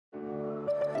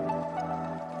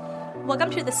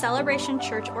Welcome to the Celebration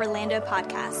Church Orlando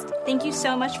podcast. Thank you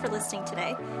so much for listening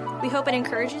today. We hope it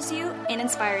encourages you and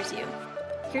inspires you.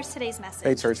 Here's today's message.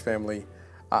 Hey, church family.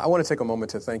 I want to take a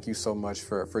moment to thank you so much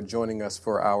for joining us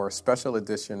for our special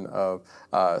edition of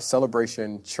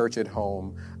Celebration Church at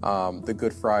Home, the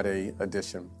Good Friday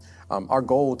edition. Our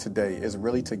goal today is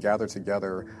really to gather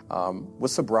together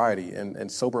with sobriety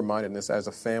and sober-mindedness as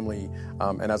a family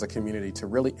and as a community to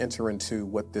really enter into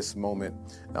what this moment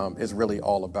is really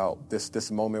all about.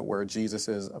 This moment where Jesus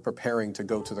is preparing to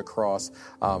go to the cross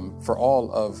for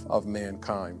all of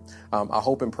mankind. I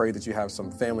hope and pray that you have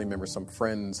some family members, some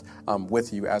friends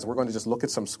with you as we're going to just look at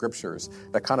some scriptures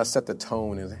that kind of set the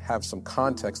tone and have some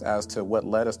context as to what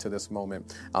led us to this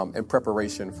moment in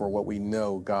preparation for what we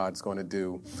know God's going to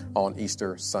do on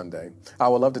Easter Sunday. I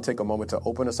would love to take a moment to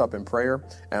open us up in prayer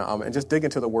and just dig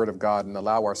into the Word of God and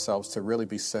allow ourselves to really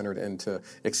be centered and to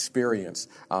experience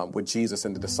what Jesus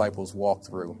and the disciples walked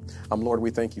through. Lord, we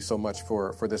thank you so much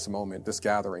for this moment, this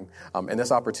gathering, and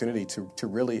this opportunity to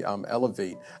really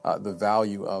elevate the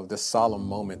value of this solemn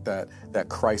moment that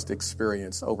Christ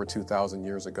experienced over 2,000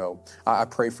 years ago. I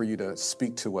pray for you to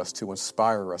speak to us, to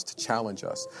inspire us, to challenge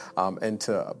us, and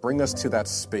to bring us to that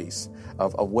space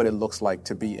of what it looks like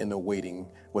to be in the waiting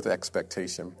with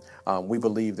expectation. We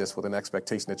believe this with an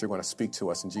expectation that you're going to speak to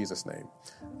us in Jesus' name.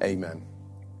 Amen.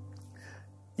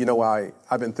 You know,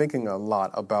 I've been thinking a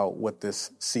lot about what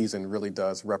this season really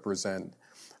does represent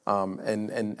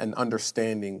and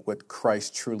understanding what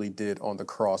Christ truly did on the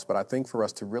cross. But I think for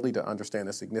us to really to understand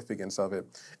the significance of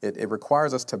it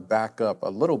requires us to back up a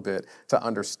little bit to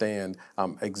understand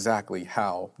exactly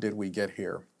how did we get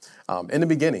here. In the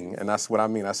beginning, and that's what I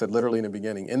mean, I said literally in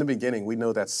the beginning, we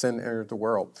know that sin entered the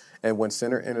world. And when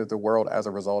sin entered the world as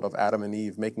a result of Adam and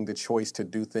Eve making the choice to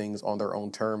do things on their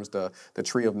own terms, the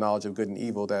tree of knowledge of good and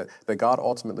evil, that God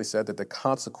ultimately said that the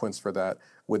consequence for that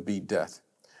would be death.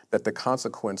 That the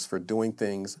consequence for doing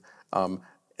things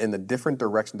in a different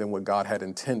direction than what God had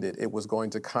intended, it was going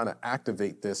to kind of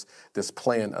activate this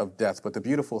plan of death. But the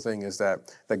beautiful thing is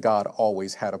that God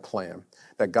always had a plan,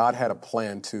 that God had a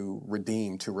plan to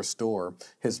redeem, to restore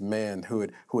his man who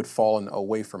had fallen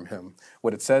away from him.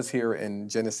 What it says here in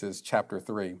Genesis chapter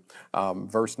 3,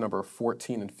 verse number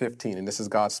 14 and 15, and this is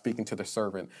God speaking to the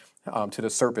serpent,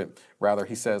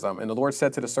 he says, and the Lord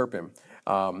said to the serpent,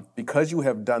 because you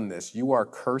have done this, you are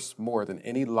cursed more than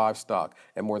any livestock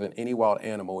and more than any wild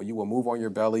animal. You will move on your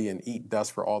belly and eat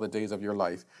dust for all the days of your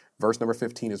life. Verse number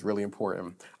 15 is really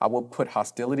important. I will put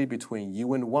hostility between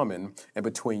you and woman and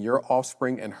between your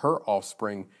offspring and her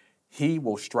offspring. He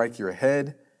will strike your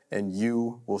head and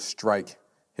you will strike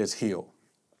his heel.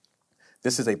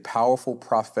 This is a powerful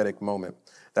prophetic moment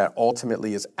that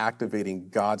ultimately is activating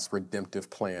God's redemptive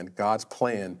plan, God's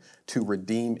plan to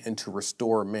redeem and to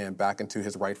restore man back into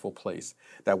his rightful place.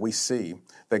 That we see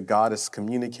that God is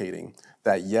communicating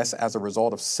that, yes, as a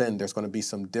result of sin, there's going to be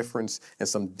some difference and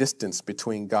some distance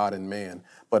between God and man.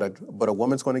 But a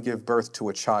woman's going to give birth to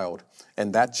a child,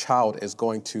 and that child is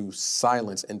going to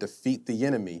silence and defeat the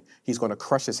enemy. He's going to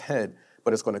crush his head,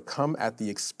 but it's going to come at the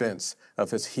expense of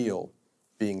his heel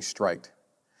being striked.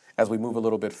 As we move a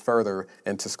little bit further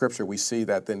into Scripture, we see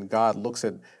that then God looks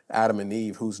at Adam and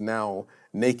Eve, who's now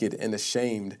naked and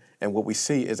ashamed. And what we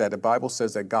see is that the Bible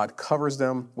says that God covers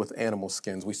them with animal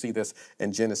skins. We see this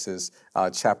in Genesis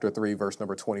chapter 3, verse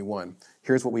number 21.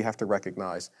 Here's what we have to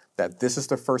recognize, that this is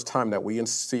the first time that we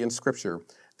see in Scripture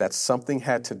that something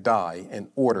had to die in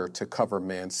order to cover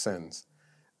man's sins.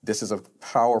 This is a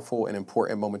powerful and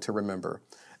important moment to remember,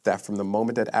 that from the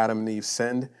moment that Adam and Eve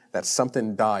sinned, that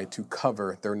something died to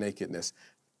cover their nakedness,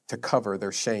 to cover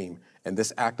their shame. And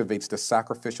this activates the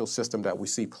sacrificial system that we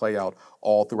see play out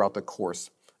all throughout the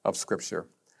course of Scripture.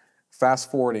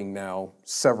 Fast forwarding now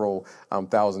several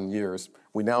thousand years,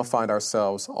 we now find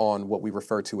ourselves on what we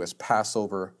refer to as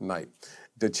Passover night.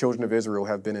 The children of Israel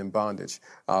have been in bondage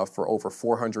for over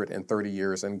 430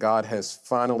 years, and God has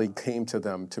finally came to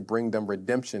them to bring them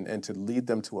redemption and to lead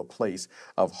them to a place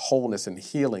of wholeness and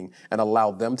healing and allow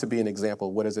them to be an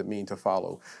example. What does it mean to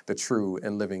follow the true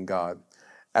and living God?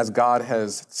 As God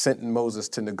has sent Moses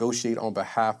to negotiate on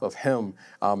behalf of him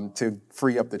to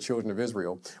free up the children of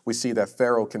Israel, we see that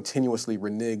Pharaoh continuously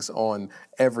reneges on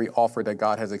every offer that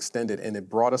God has extended, and it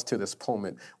brought us to this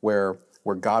moment where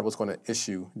God was going to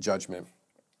issue judgment.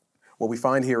 What we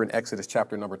find here in Exodus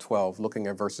chapter number 12, looking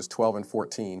at verses 12 and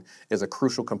 14, is a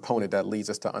crucial component that leads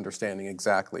us to understanding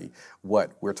exactly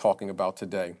what we're talking about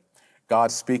today. God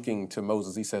speaking to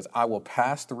Moses, he says, I will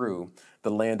pass through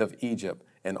the land of Egypt,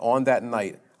 and on that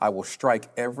night I will strike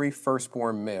every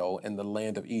firstborn male in the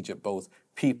land of Egypt, both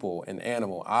people, and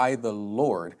animal, I, the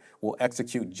Lord, will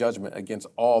execute judgment against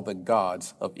all the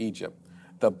gods of Egypt.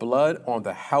 The blood on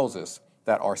the houses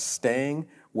that are staying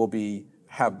will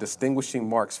have distinguishing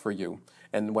marks for you.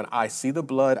 And when I see the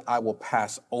blood, I will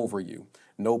pass over you.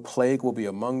 No plague will be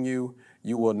among you.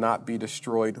 You will not be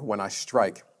destroyed when I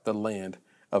strike the land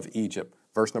of Egypt.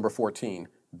 Verse number 14.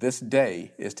 This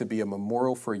day is to be a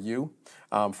memorial for you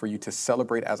to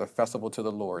celebrate as a festival to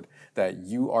the Lord, that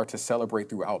you are to celebrate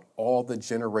throughout all the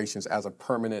generations as a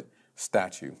permanent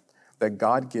statute. That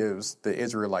God gives the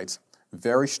Israelites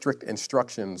very strict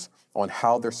instructions on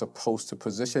how they're supposed to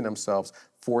position themselves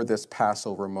for this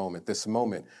Passover moment, this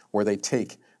moment where they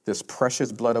take this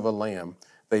precious blood of a lamb,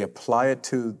 they apply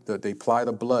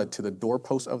the blood to the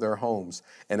doorposts of their homes.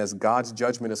 And as God's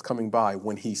judgment is coming by,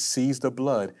 when he sees the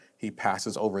blood, he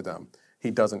passes over them.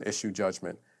 He doesn't issue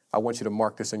judgment. I want you to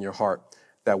mark this in your heart,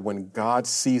 that when God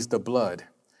sees the blood,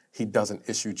 he doesn't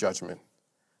issue judgment.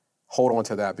 Hold on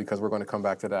to that, because we're going to come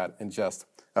back to that in just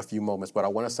a few moments. But I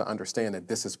want us to understand that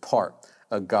this is part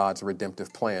of God's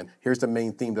redemptive plan. Here's the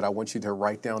main theme that I want you to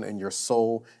write down in your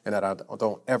soul and that I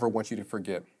don't ever want you to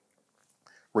forget.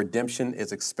 Redemption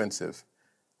is expensive.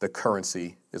 The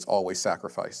currency is always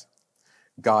sacrifice.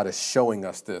 God is showing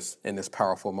us this in this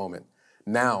powerful moment.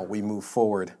 Now we move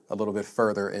forward a little bit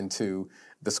further into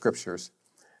the scriptures.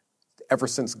 Ever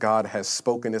since God has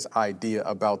spoken this idea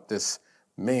about this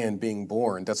man being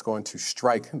born that's going to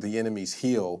strike the enemy's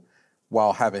heel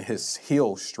while having his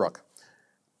heel struck,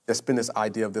 there's been this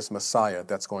idea of this Messiah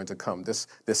that's going to come,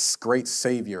 this great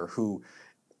Savior who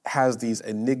has these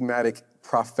enigmatic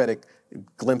prophetic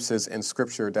glimpses in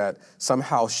scripture that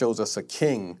somehow shows us a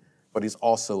king, but he's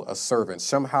also a servant,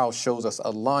 somehow shows us a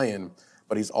lion,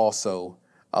 but he's also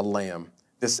a lamb.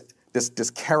 This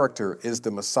character is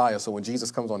the Messiah. So when Jesus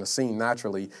comes on the scene,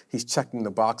 naturally, he's checking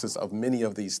the boxes of many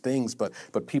of these things, but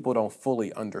people don't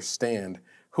fully understand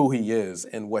who he is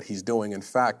and what he's doing. In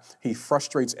fact, he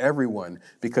frustrates everyone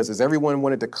because as everyone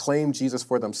wanted to claim Jesus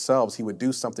for themselves, he would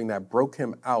do something that broke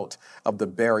him out of the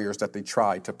barriers that they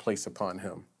tried to place upon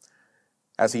him.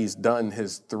 As he's done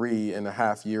his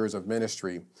 3.5 years of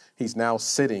ministry, he's now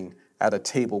sitting at a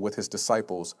table with his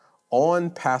disciples on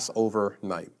Passover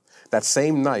night. That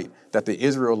same night that the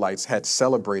Israelites had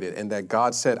celebrated and that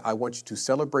God said, I want you to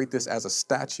celebrate this as a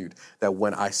statute, that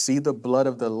when I see the blood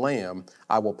of the lamb,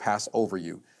 I will pass over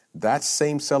you. That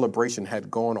same celebration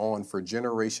had gone on for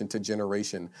generation to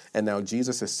generation. And now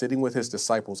Jesus is sitting with his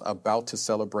disciples about to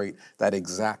celebrate that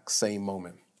exact same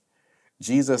moment.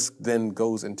 Jesus then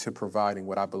goes into providing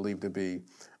what I believe to be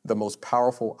the most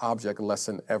powerful object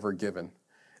lesson ever given.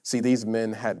 See, these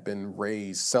men had been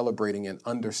raised celebrating and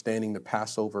understanding the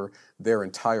Passover their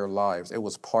entire lives. It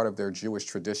was part of their Jewish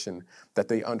tradition that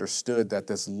they understood that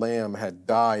this lamb had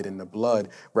died and the blood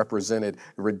represented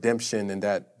redemption and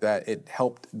that it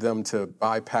helped them to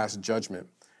bypass judgment.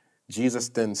 Jesus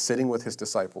then sitting with his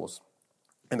disciples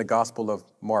in the Gospel of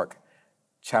Mark,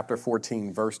 chapter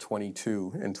 14, verse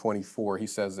 22 and 24, he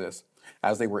says this,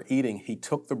 as they were eating, he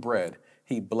took the bread,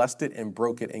 he blessed it and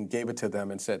broke it and gave it to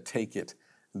them and said, take it.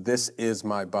 This is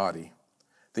my body.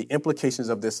 The implications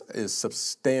of this is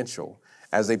substantial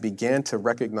as they began to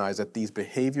recognize that these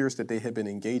behaviors that they had been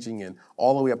engaging in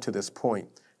all the way up to this point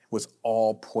was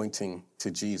all pointing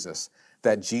to Jesus,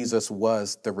 that Jesus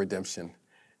was the redemption.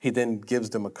 He then gives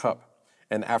them a cup,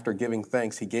 and after giving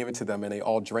thanks, he gave it to them, and they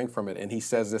all drank from it, and he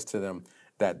says this to them,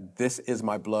 that this is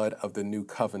my blood of the new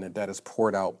covenant that is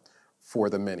poured out for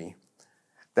the many.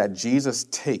 That Jesus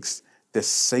takes this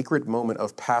sacred moment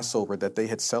of Passover that they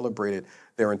had celebrated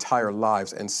their entire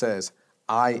lives and says,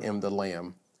 I am the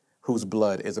lamb whose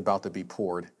blood is about to be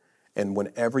poured. And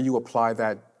whenever you apply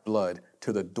that blood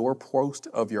to the doorpost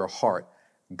of your heart,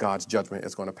 God's judgment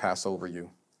is going to pass over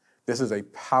you. This is a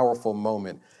powerful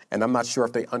moment. And I'm not sure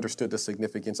if they understood the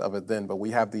significance of it then, but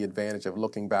we have the advantage of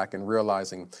looking back and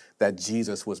realizing that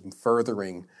Jesus was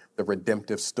furthering the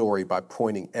redemptive story by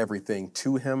pointing everything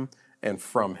to him and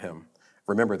from him.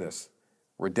 Remember this.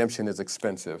 Redemption is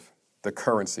expensive. The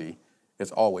currency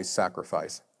is always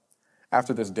sacrifice.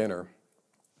 After this dinner,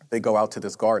 they go out to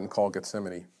this garden called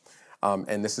Gethsemane.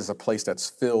 And this is a place that's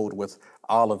filled with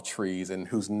olive trees and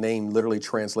whose name literally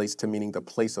translates to meaning the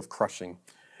place of crushing.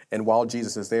 And while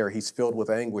Jesus is there, he's filled with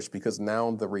anguish because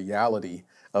now the reality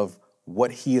of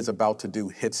what he is about to do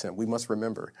hits him. We must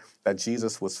remember that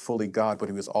Jesus was fully God, but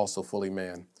he was also fully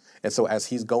man. And so as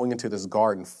he's going into this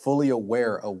garden, fully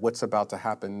aware of what's about to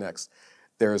happen next,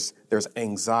 there's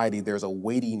anxiety, there's a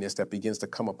weightiness that begins to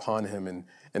come upon him.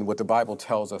 And what the Bible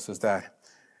tells us is that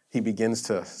he begins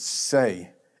to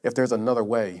say, if there's another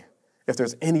way, if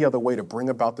there's any other way to bring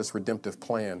about this redemptive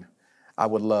plan, I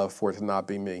would love for it to not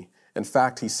be me. In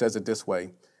fact, he says it this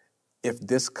way, if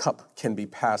this cup can be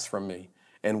passed from me.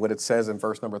 And what it says in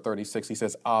verse number 36, he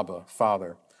says, Abba,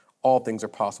 Father, all things are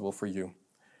possible for you.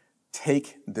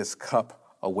 Take this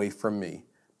cup away from me,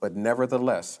 but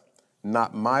nevertheless,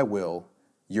 not my will,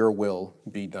 your will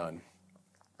be done.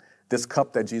 This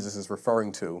cup that Jesus is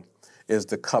referring to is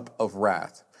the cup of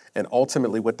wrath. And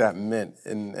ultimately what that meant,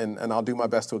 and I'll do my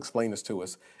best to explain this to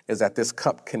us, is that this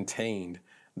cup contained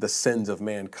the sins of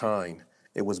mankind.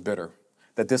 It was bitter.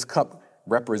 That this cup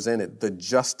represented the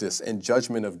justice and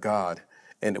judgment of God,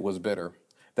 and it was bitter.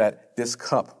 That this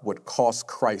cup would cost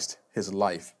Christ his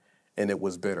life, and it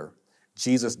was bitter.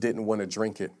 Jesus didn't want to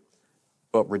drink it,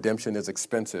 but redemption is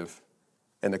expensive,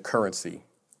 and the currency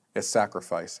is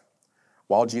sacrifice.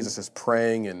 While Jesus is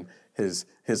praying and his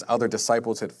other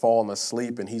disciples had fallen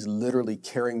asleep and he's literally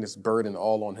carrying this burden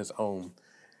all on his own,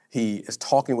 he is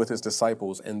talking with his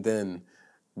disciples, and then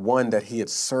one that he had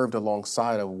served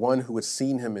alongside of, one who had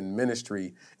seen him in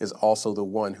ministry, is also the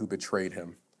one who betrayed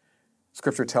him.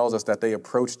 Scripture tells us that they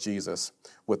approached Jesus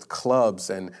with clubs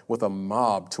and with a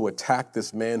mob to attack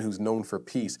this man who's known for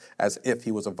peace as if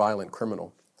he was a violent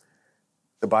criminal.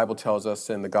 The Bible tells us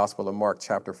in the Gospel of Mark,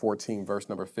 chapter 14, verse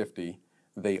number 50,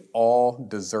 they all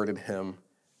deserted him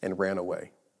and ran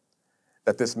away.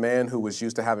 That this man who was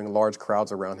used to having large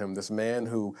crowds around him, this man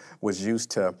who was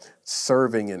used to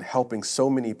serving and helping so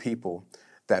many people,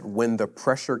 that when the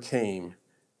pressure came,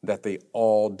 that they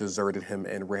all deserted him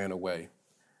and ran away.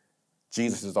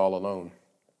 Jesus is all alone.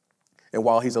 And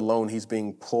while he's alone, he's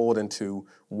being pulled into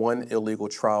one illegal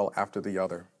trial after the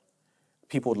other.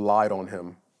 People lied on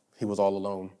him. He was all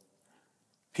alone.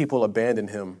 People abandoned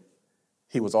him.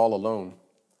 He was all alone.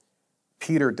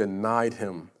 Peter denied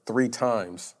him 3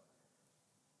 times.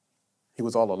 He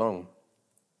was all alone.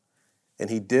 And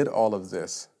he did all of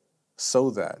this so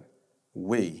that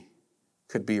we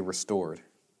could be restored.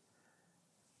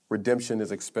 Redemption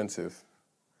is expensive,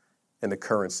 and the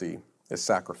currency is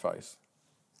sacrifice.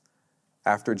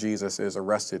 After Jesus is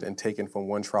arrested and taken from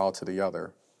one trial to the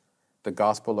other, the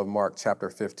Gospel of Mark, chapter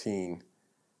 15,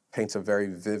 paints a very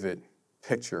vivid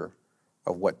picture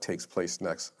of what takes place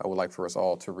next. I would like for us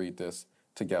all to read this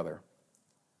together.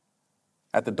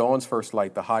 At the dawn's first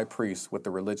light, the high priest with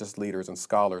the religious leaders and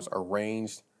scholars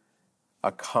arranged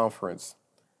a conference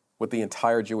with the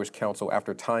entire Jewish council.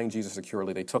 After tying Jesus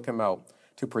securely, they took him out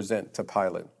to present to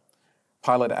Pilate.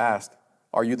 Pilate asked,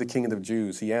 "Are you the king of the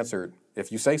Jews?" He answered,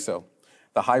 "If you say so."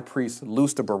 The high priest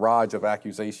loosed a barrage of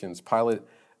accusations. Pilate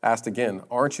asked again,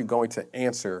 "Aren't you going to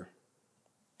answer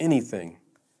anything?"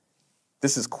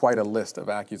 This is quite a list of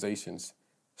accusations.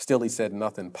 Still, he said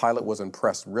nothing. Pilate was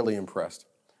impressed, really impressed.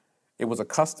 It was a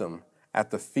custom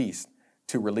at the feast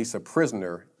to release a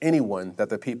prisoner, anyone that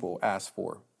the people asked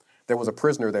for. There was a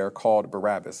prisoner there called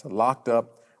Barabbas, locked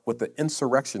up with the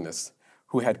insurrectionists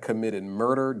who had committed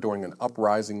murder during an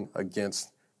uprising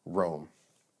against Rome.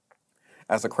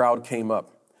 As the crowd came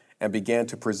up and began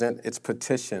to present its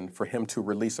petition for him to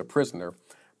release a prisoner,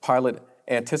 Pilate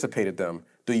anticipated them.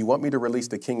 "Do you want me to release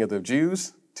the king of the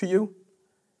Jews to you?"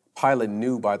 Pilate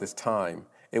knew by this time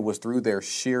it was through their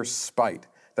sheer spite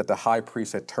that the high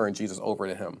priest had turned Jesus over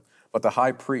to him. But the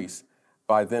high priests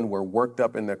by then were worked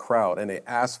up in the crowd, and they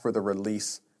asked for the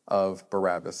release of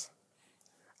Barabbas.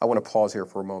 I want to pause here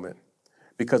for a moment,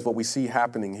 because what we see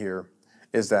happening here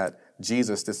is that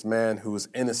Jesus, this man who is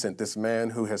innocent, this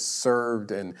man who has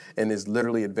served and is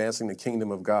literally advancing the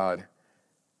kingdom of God,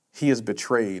 he is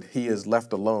betrayed, he is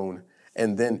left alone.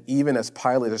 And then even as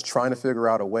Pilate is trying to figure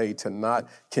out a way to not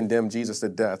condemn Jesus to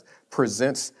death,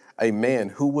 presents a man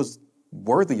who was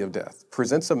worthy of death,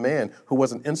 presents a man who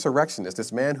was an insurrectionist,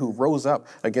 this man who rose up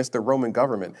against the Roman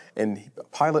government. And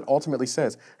Pilate ultimately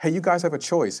says, "Hey, you guys have a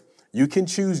choice. You can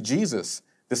choose Jesus,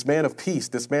 this man of peace,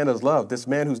 this man of love, this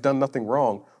man who's done nothing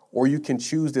wrong, or you can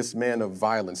choose this man of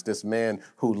violence, this man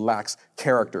who lacks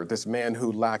character, this man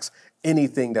who lacks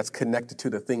anything that's connected to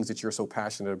the things that you're so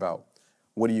passionate about.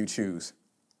 What do you choose?"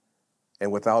 And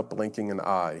without blinking an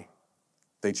eye,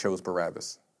 they chose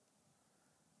Barabbas.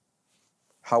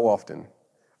 How often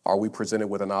are we presented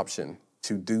with an option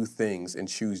to do things and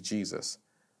choose Jesus,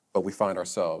 but we find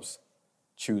ourselves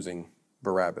choosing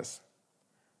Barabbas?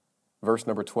 Verse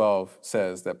number 12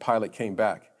 says that Pilate came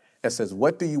back and says,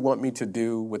 "What do you want me to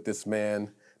do with this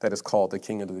man that is called the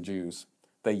King of the Jews?"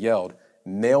 They yelled,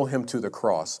 "Nail him to the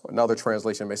cross." Another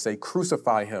translation may say,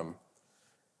 "Crucify him."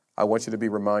 I want you to be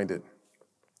reminded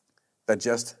that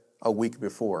just a week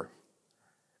before,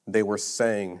 they were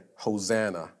saying,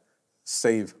 "Hosanna,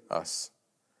 save us."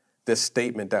 This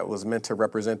statement that was meant to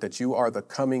represent that you are the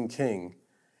coming king.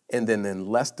 And then in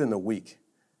less than a week,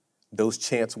 those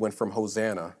chants went from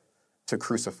Hosanna to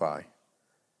crucify.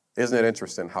 Isn't it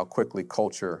interesting how quickly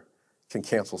culture can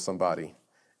cancel somebody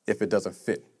if it doesn't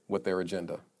fit with their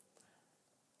agenda?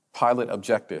 Pilate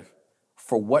objected,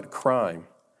 for what crime?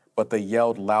 But they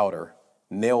yelled louder,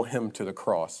 nail him to the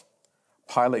cross.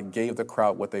 Pilate gave the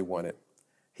crowd what they wanted.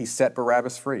 He set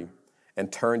Barabbas free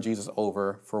and turned Jesus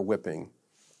over for whipping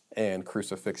and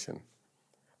crucifixion.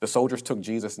 The soldiers took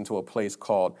Jesus into a place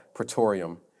called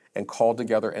Praetorium and called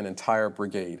together an entire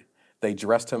brigade. They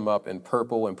dressed him up in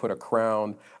purple and put a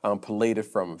crown plated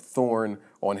from thorn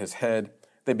on his head.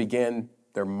 They began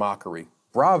their mockery.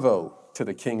 Bravo to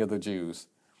the King of the Jews.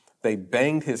 They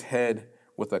banged his head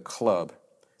with a club.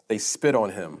 They spit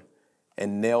on him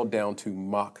and knelt down to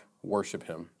mock worship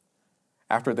him.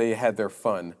 After they had their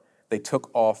fun, they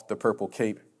took off the purple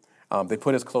cape. They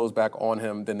put his clothes back on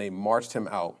him. Then they marched him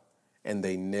out and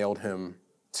they nailed him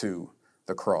to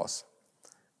the cross.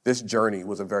 This journey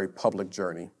was a very public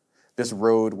journey. This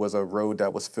road was a road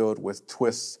that was filled with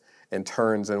twists and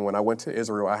turns. And when I went to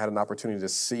Israel, I had an opportunity to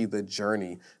see the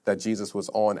journey that Jesus was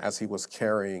on as he was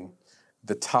carrying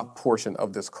the top portion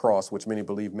of this cross, which many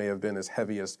believe may have been as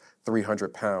heavy as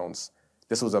 300 pounds.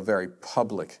 This was a very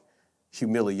public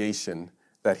humiliation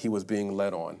that he was being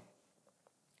led on.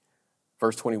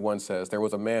 Verse 21 says, there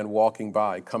was a man walking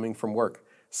by, coming from work,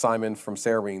 Simon from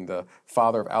Cyrene, the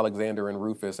father of Alexander and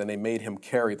Rufus, and they made him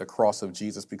carry the cross of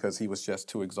Jesus because he was just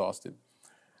too exhausted.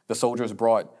 The soldiers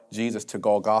brought Jesus to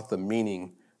Golgotha,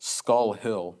 meaning Skull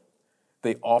Hill.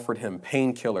 They offered him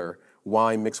painkiller,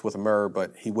 wine mixed with myrrh,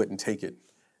 but he wouldn't take it.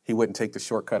 He wouldn't take the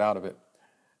shortcut out of it.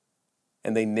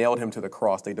 And they nailed him to the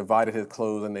cross. They divided his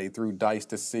clothes and they threw dice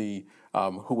to see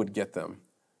who would get them.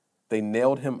 They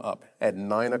nailed him up at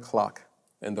 9 o'clock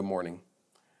in the morning.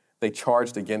 They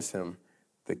charged against him.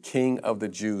 The King of the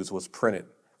Jews was printed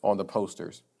on the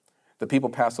posters. The people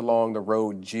passed along the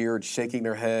road, jeered, shaking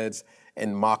their heads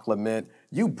in mock lament.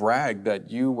 You bragged that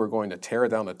you were going to tear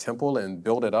down the temple and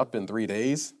build it up in 3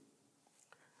 days.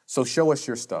 So show us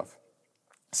your stuff.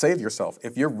 Save yourself.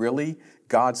 If you're really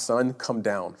God's son, come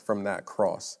down from that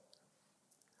cross.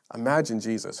 Imagine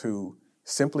Jesus, who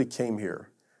simply came here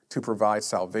to provide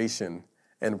salvation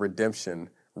and redemption,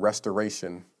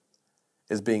 restoration,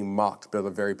 is being mocked by the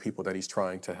very people that he's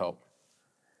trying to help,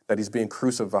 that he's being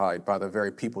crucified by the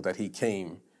very people that he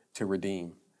came to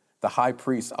redeem. The high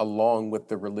priest, along with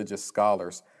the religious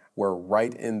scholars, were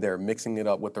right in there mixing it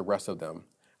up with the rest of them,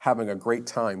 having a great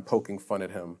time poking fun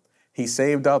at him. He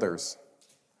saved others,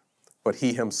 but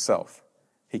he himself,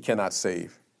 he cannot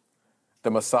save.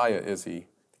 The Messiah is he,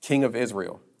 King of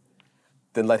Israel.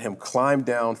 Then let him climb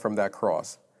down from that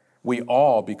cross. We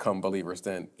all become believers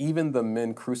then. Even the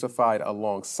men crucified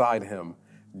alongside him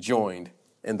joined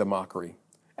in the mockery.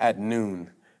 At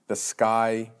noon, the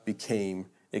sky became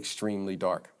extremely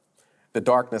dark. The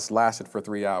darkness lasted for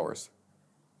 3 hours.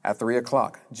 At 3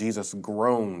 o'clock, Jesus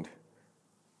groaned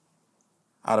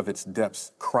out of its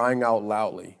depths, crying out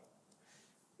loudly,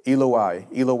 Eloi,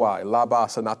 Eloi, lama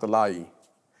sabachthani,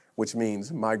 which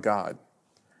means, my God,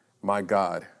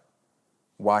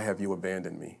 why have you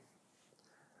abandoned me?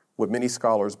 What many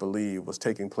scholars believe was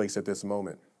taking place at this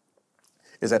moment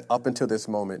is that up until this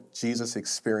moment, Jesus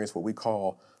experienced what we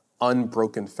call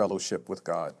unbroken fellowship with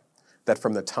God. That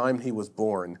from the time he was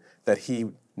born, that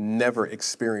he never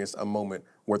experienced a moment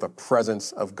where the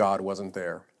presence of God wasn't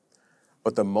there.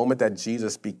 But the moment that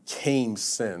Jesus became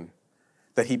sin,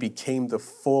 that he became the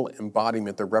full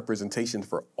embodiment, the representation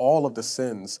for all of the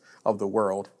sins of the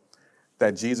world,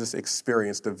 that Jesus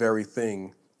experienced the very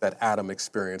thing that Adam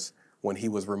experienced when he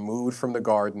was removed from the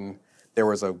garden. There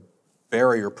was a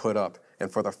barrier put up,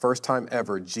 and for the first time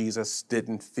ever, Jesus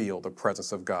didn't feel the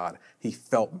presence of God. He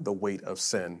felt the weight of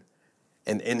sin.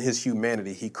 And in his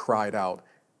humanity, he cried out,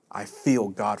 I feel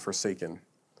God forsaken.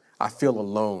 I feel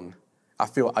alone. I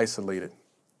feel isolated.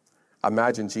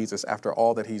 Imagine Jesus, after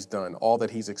all that he's done, all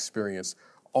that he's experienced,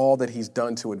 all that he's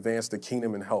done to advance the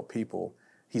kingdom and help people.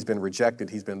 He's been rejected.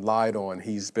 He's been lied on.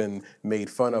 He's been made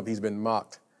fun of. He's been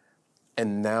mocked.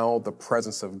 And now the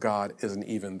presence of God isn't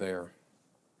even there.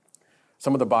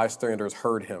 Some of the bystanders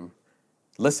heard him.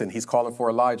 Listen, he's calling for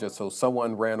Elijah. So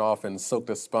someone ran off and soaked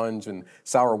a sponge in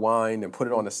sour wine and put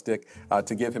it on a stick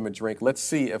to give him a drink. Let's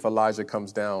see if Elijah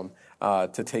comes down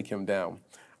to take him down.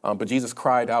 But Jesus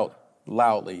cried out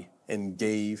loudly and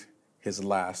gave his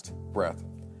last breath.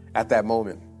 At that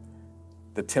moment,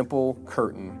 the temple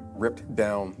curtain ripped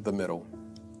down the middle.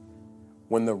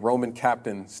 When the Roman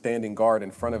captain standing guard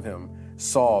in front of him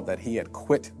saw that he had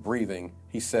quit breathing,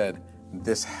 he said,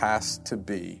 this has to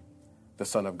be the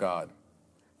Son of God.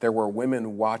 There were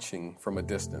women watching from a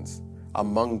distance,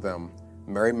 among them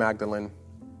Mary Magdalene,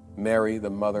 Mary, the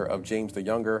mother of James the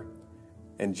Younger,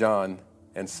 and John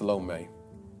and Salome.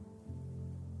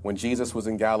 When Jesus was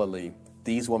in Galilee,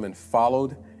 these women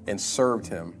followed and served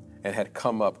him and had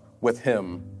come up with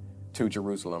him to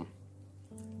Jerusalem.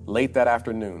 Late that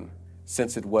afternoon,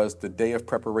 since it was the day of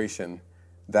preparation,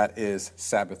 that is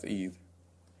Sabbath Eve,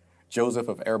 Joseph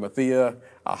of Arimathea,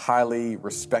 a highly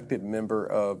respected member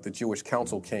of the Jewish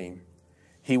council, came.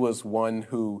 He was one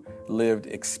who lived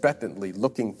expectantly,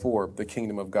 looking for the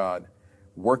kingdom of God.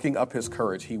 Working up his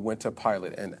courage, he went to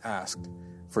Pilate and asked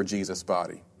for Jesus'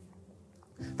 body.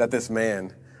 That this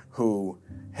man who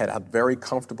had a very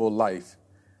comfortable life,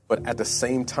 but at the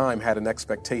same time had an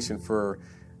expectation for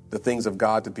the things of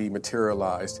God to be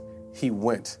materialized, he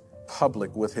went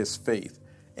public with his faith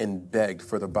and begged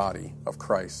for the body of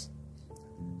Christ.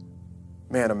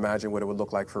 Man, imagine what it would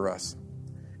look like for us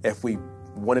if we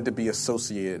wanted to be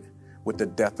associated with the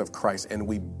death of Christ and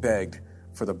we begged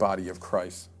for the body of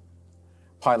Christ.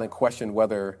 Pilate questioned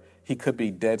whether he could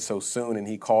be dead so soon, and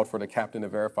he called for the captain to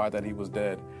verify that he was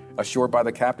dead. Assured by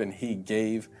the captain, he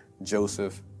gave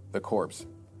Joseph the corpse.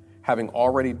 Having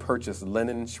already purchased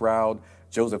linen shroud,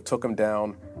 Joseph took him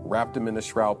down, wrapped him in the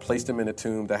shroud, placed him in a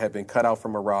tomb that had been cut out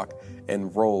from a rock,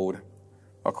 and rolled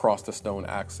across the stone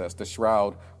access. The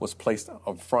shroud was placed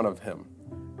in front of him.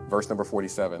 Verse number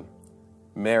 47,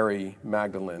 Mary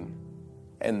Magdalene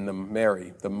and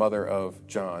Mary, the mother of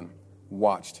John,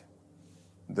 watched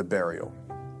the burial.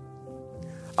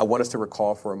 I want us to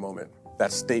recall for a moment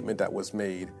that statement that was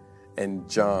made in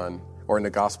John, or in the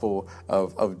Gospel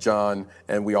of John,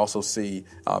 and we also see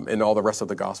in all the rest of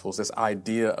the Gospels, this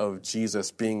idea of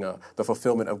Jesus being the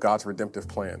fulfillment of God's redemptive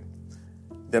plan.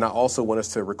 Then I also want us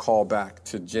to recall back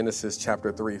to Genesis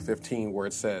chapter 3:15, where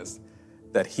it says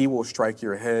that he will strike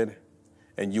your head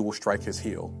and you will strike his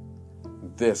heel.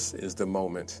 This is the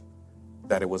moment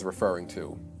that it was referring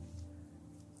to.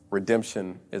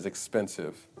 Redemption is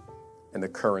expensive, and the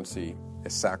currency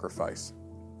is sacrifice.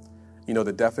 You know,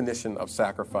 the definition of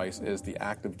sacrifice is the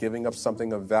act of giving up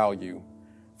something of value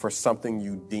for something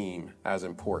you deem as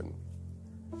important.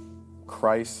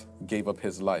 Christ gave up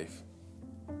his life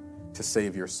to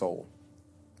save your soul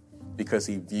because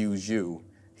he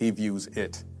views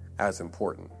it as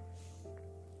important.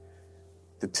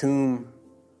 The tomb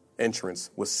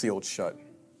entrance was sealed shut.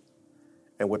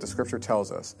 And what the scripture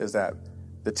tells us is that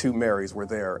the two Marys were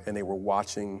there and they were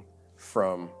watching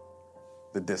from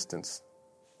the distance.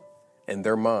 In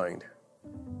their mind,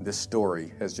 this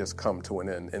story has just come to an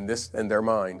end. In their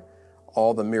mind,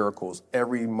 all the miracles,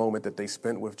 every moment that they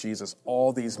spent with Jesus,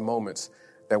 all these moments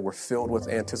that were filled with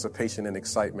anticipation and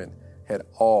excitement had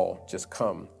all just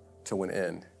come to an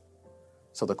end.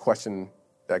 So the question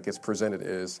that gets presented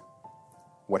is,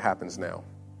 what happens now?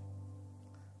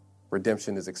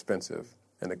 Redemption is expensive,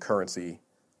 and the currency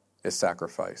is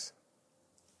sacrifice.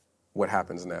 What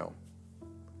happens now?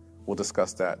 We'll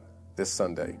discuss that this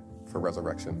Sunday for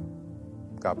Resurrection.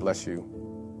 God bless you.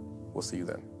 We'll see you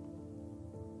then.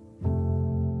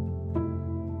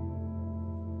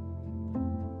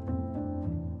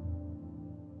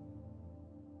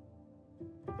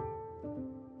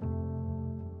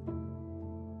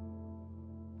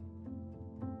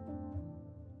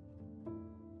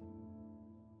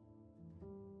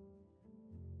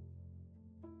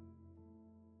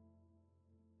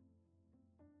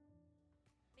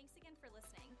 Thanks again for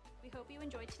listening. We hope you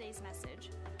enjoyed today's message.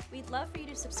 We'd love for you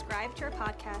to subscribe to our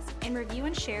podcast and review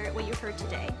and share what you heard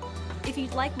today. If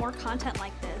you'd like more content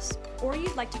like this, or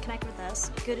you'd like to connect with us,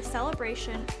 go to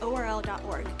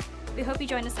celebrationorl.org. We hope you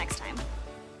join us next time.